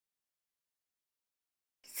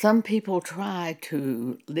Some people try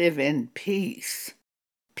to live in peace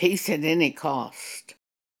at any cost,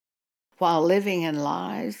 while living in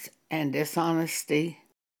lies and dishonesty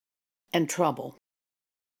and trouble.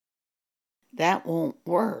 That won't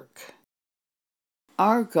work.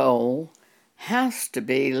 Our goal has to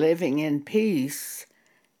be living in peace,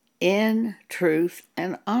 in truth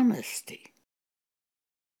and honesty.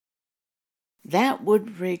 That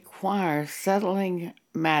would require settling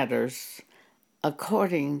matters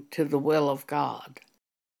according to the will of God,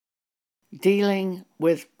 dealing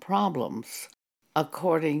with problems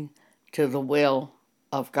according to the will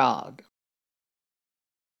of God.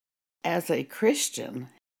 As a Christian,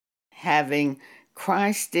 having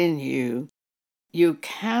Christ in you, you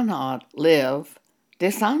cannot live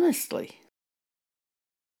dishonestly.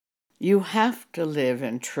 You have to live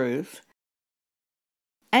in truth,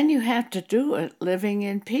 and you have to do it living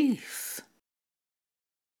in peace.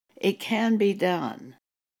 It can be done.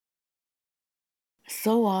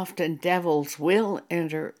 So often devils will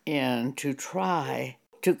enter in to try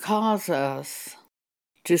to cause us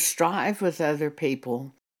to strive with other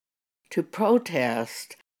people, to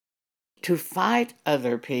protest, to fight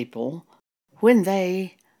other people when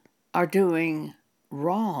they are doing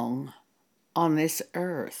wrong on this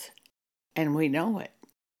earth, and we know it.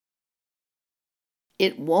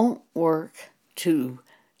 It won't work to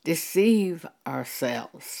deceive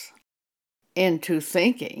ourselves into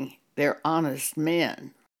thinking they're honest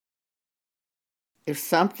men. If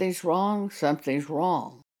something's wrong, something's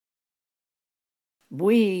wrong.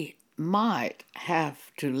 We might have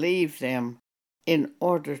to leave them in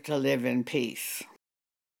order to live in peace.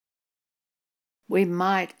 We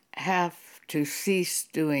might have to cease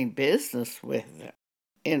doing business with them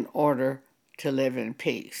in order to live in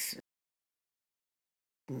peace.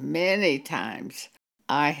 Many times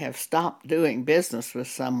I have stopped doing business with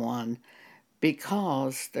someone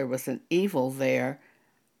because there was an evil there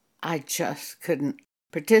I just couldn't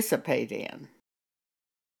participate in.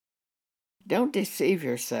 Don't deceive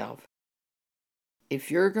yourself.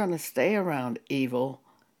 If you're going to stay around evil,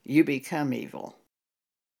 you become evil.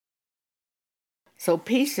 So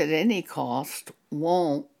peace at any cost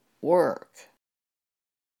won't work.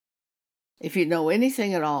 If you know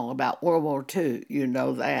anything at all about World War II, you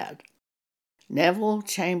know that. Neville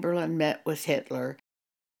Chamberlain met with Hitler.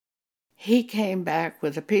 He came back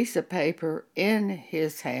with a piece of paper in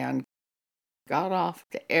his hand, got off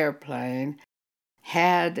the airplane,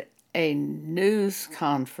 had a news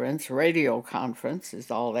conference, radio conference is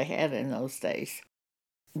all they had in those days,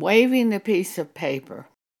 waving the piece of paper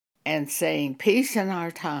and saying, "Peace in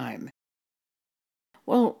our time."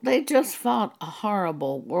 Well, they just fought a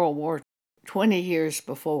horrible World War 20 years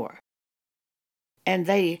before, and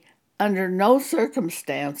they, under no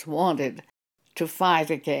circumstance, wanted to fight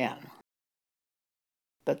again.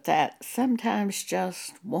 But that sometimes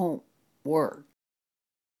just won't work.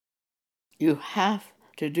 You have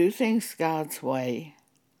to do things God's way.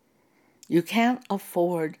 You can't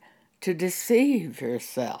afford to deceive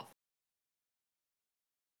yourself.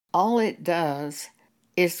 All it does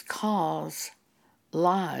is cause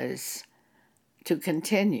lies to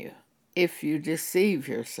continue if you deceive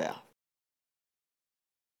yourself.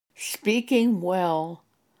 Speaking well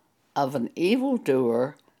of an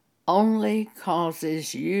evildoer only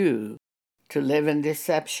causes you to live in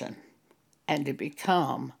deception and to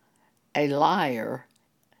become a liar,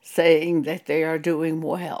 saying that they are doing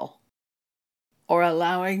well, or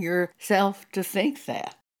allowing yourself to think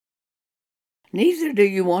that. Neither do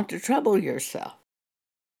you want to trouble yourself.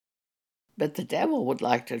 But the devil would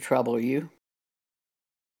like to trouble you.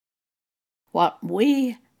 What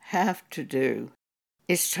we have to do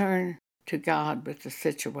is turn to God with the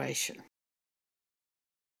situation.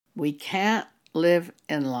 We can't live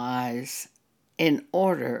in lies in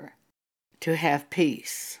order to have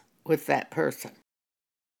peace with that person.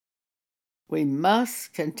 We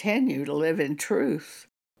must continue to live in truth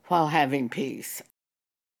while having peace.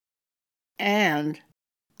 And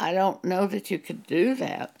I don't know that you could do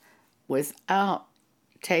that without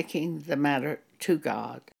taking the matter to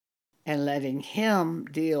God and letting Him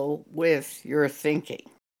deal with your thinking.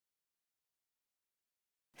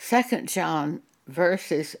 2 John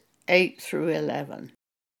verses 8 through 11.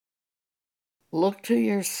 Look to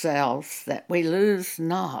yourselves that we lose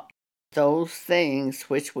not those things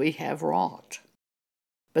which we have wrought,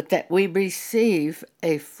 but that we receive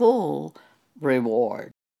a full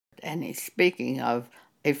reward. And he's speaking of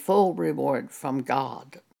a full reward from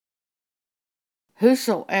God.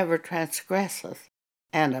 Whosoever transgresseth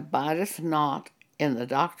and abideth not in the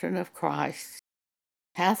doctrine of Christ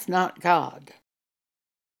hath not God.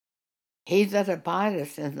 He that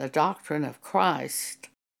abideth in the doctrine of Christ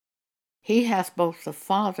He hath both the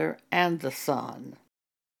Father and the Son.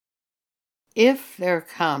 If there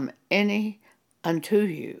come any unto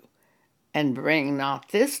you, and bring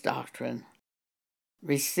not this doctrine,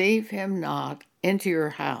 receive him not into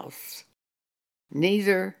your house,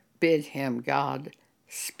 neither bid him God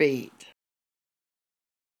speed.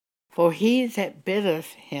 For he that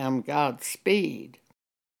biddeth him God speed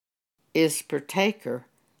is partaker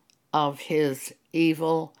of his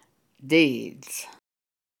evil deeds.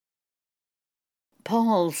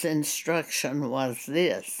 Paul's instruction was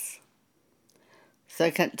this.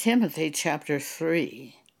 2 Timothy chapter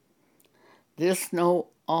 3. This know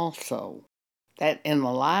also, that in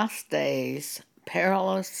the last days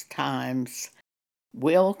perilous times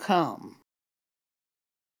will come.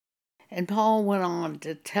 And Paul went on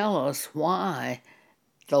to tell us why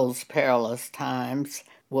those perilous times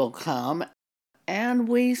will come, and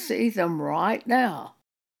we see them right now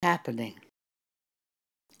happening,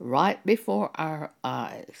 right before our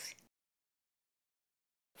eyes.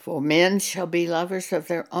 For men shall be lovers of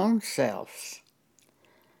their own selves,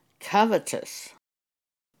 covetous,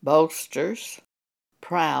 boasters,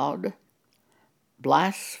 proud,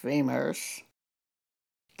 blasphemers,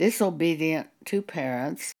 disobedient to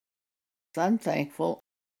parents, unthankful,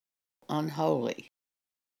 unholy,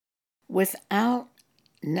 without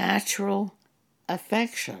natural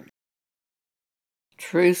affection,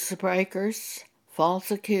 truce breakers, false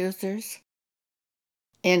accusers,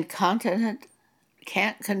 incontinent,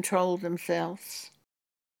 can't control themselves,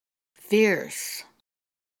 fierce,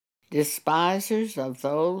 despisers of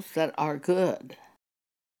those that are good,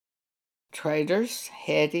 traitors,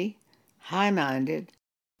 heady, high-minded,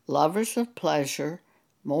 lovers of pleasure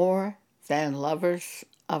more than lovers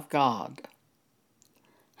of God,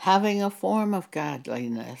 having a form of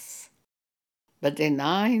godliness, but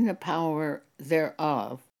denying the power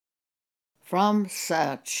thereof. From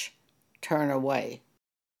such turn away.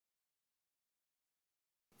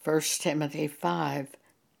 1 Timothy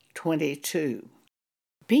 5:22.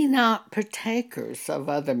 Be not partakers of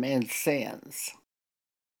other men's sins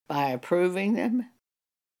by approving them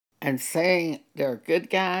and saying they're good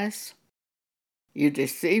guys. You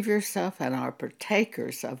deceive yourself and are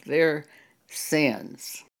partakers of their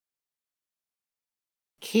sins.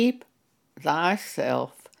 Keep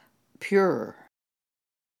thyself pure.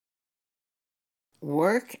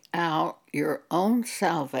 Work out your own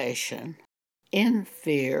salvation in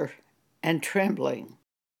fear and trembling,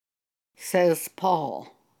 says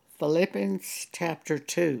Paul, Philippians chapter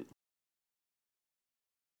 2.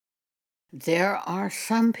 There are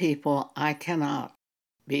some people I cannot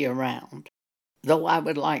be around, though I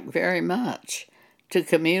would like very much to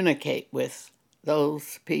communicate with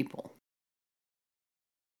those people.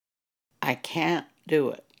 I can't do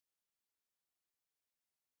it.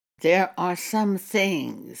 There are some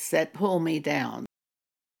things that pull me down.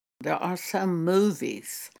 There are some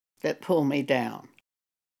movies that pull me down.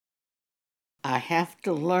 I have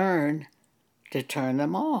to learn to turn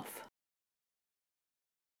them off.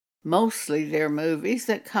 Mostly they're movies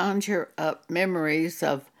that conjure up memories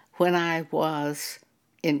of when I was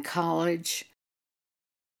in college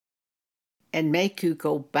and make you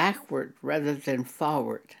go backward rather than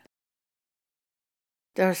forward.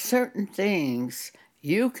 There are certain things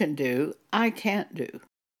you can do I can't do.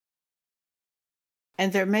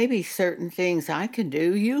 And there may be certain things I can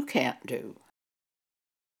do you can't do.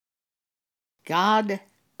 God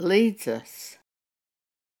leads us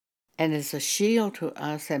and is a shield to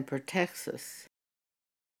us and protects us.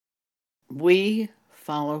 We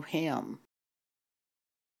follow him.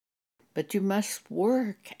 But you must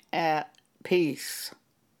work at peace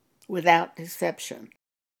without deception.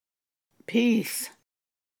 Peace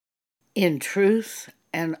in truth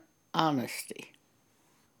and honesty.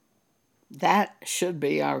 That should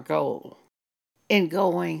be our goal in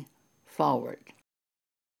going forward.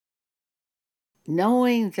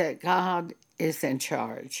 Knowing that God is in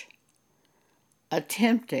charge,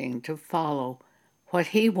 attempting to follow what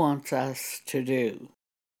he wants us to do.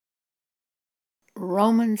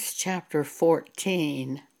 Romans chapter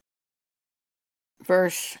 14,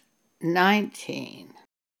 verse 19.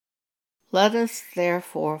 Let us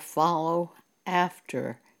therefore follow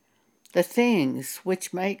after the things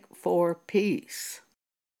which make for peace,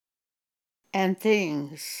 and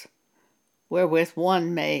things wherewith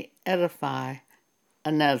one may edify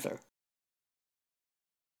another.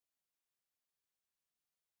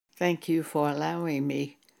 Thank you for allowing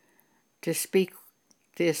me to speak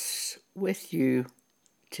this with you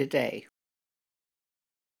today.